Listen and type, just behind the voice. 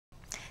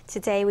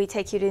Today, we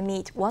take you to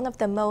meet one of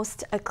the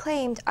most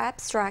acclaimed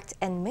abstract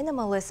and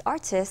minimalist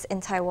artists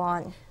in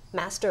Taiwan.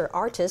 Master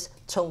artist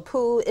Tsong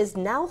Pu is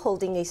now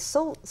holding a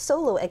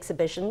solo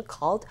exhibition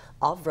called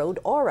Off-Road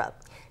Aura,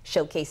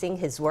 showcasing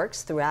his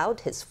works throughout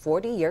his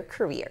 40-year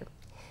career.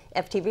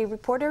 FTV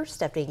reporter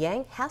Stephany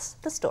Yang has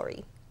the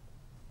story.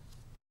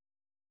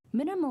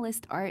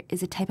 Minimalist art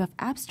is a type of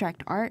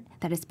abstract art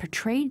that is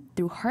portrayed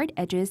through hard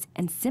edges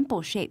and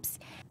simple shapes.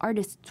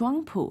 Artist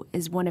Tsong Pu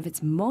is one of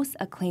its most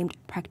acclaimed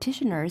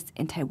practitioners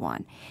in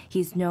Taiwan. He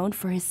is known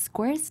for his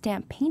square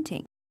stamp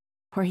painting,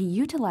 where he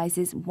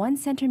utilizes 1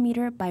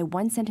 centimeter by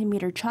 1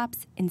 centimeter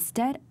chops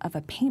instead of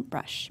a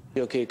paintbrush.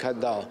 You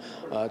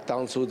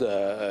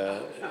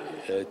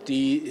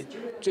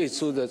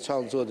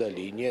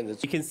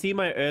can see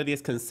my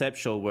earliest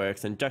conceptual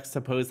works and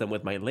juxtapose them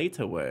with my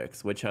later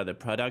works, which are the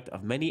product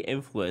of many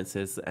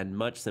influences and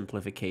much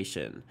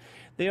simplification.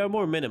 They are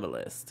more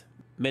minimalist.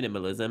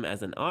 Minimalism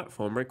as an art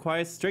form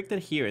requires strict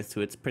adherence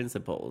to its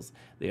principles.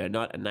 They are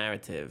not a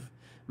narrative.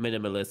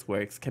 Minimalist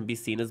works can be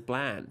seen as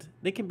bland.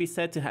 They can be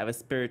said to have a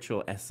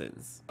spiritual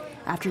essence.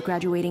 After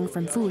graduating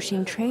from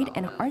Fuxing Trade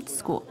and Art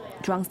School,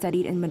 Zhuang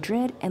studied in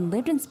Madrid and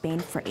lived in Spain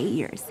for 8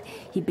 years.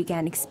 He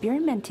began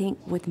experimenting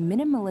with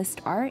minimalist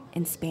art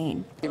in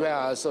Spain.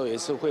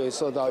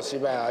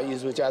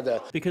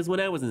 Because when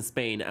I was in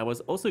Spain, I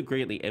was also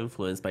greatly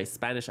influenced by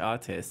Spanish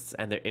artists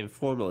and their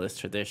informalist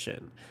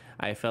tradition.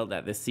 I felt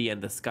that the sea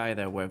and the sky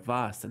there were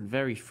vast and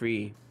very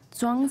free.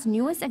 Zhuang's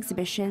newest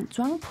exhibition,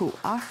 Tsong Pu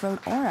Off-Road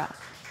Aura,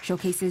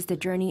 showcases the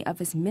journey of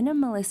his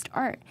minimalist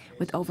art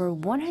with over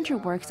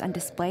 100 works on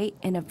display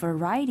in a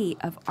variety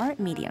of art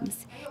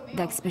mediums.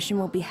 The exhibition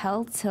will be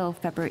held till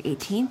February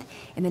 18th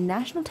in the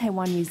National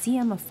Taiwan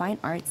Museum of Fine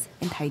Arts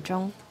in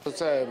Taichung.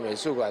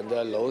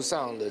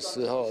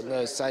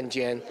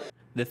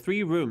 The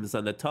 3 rooms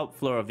on the top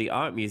floor of the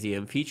art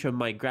museum feature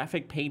my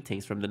graphic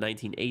paintings from the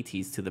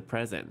 1980s to the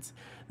present.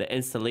 The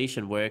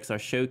installation works are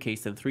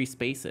showcased in 3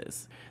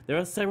 spaces. There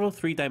are several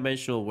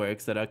 3-dimensional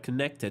works that are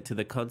connected to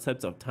the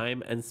concepts of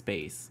time and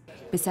space.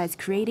 Besides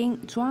creating,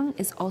 Zhuang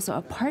is also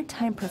a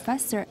part-time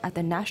professor at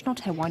the National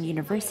Taiwan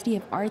University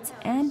of Arts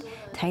and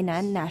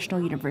Tainan National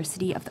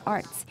University of the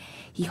Arts.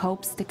 He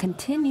hopes to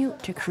continue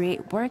to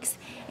create works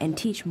and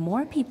teach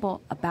more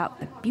people about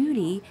the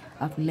beauty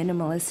of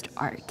minimalist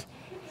art.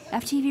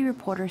 FTV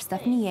reporter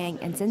Stephany Yang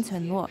and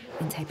Zhen Luo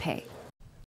in Taipei.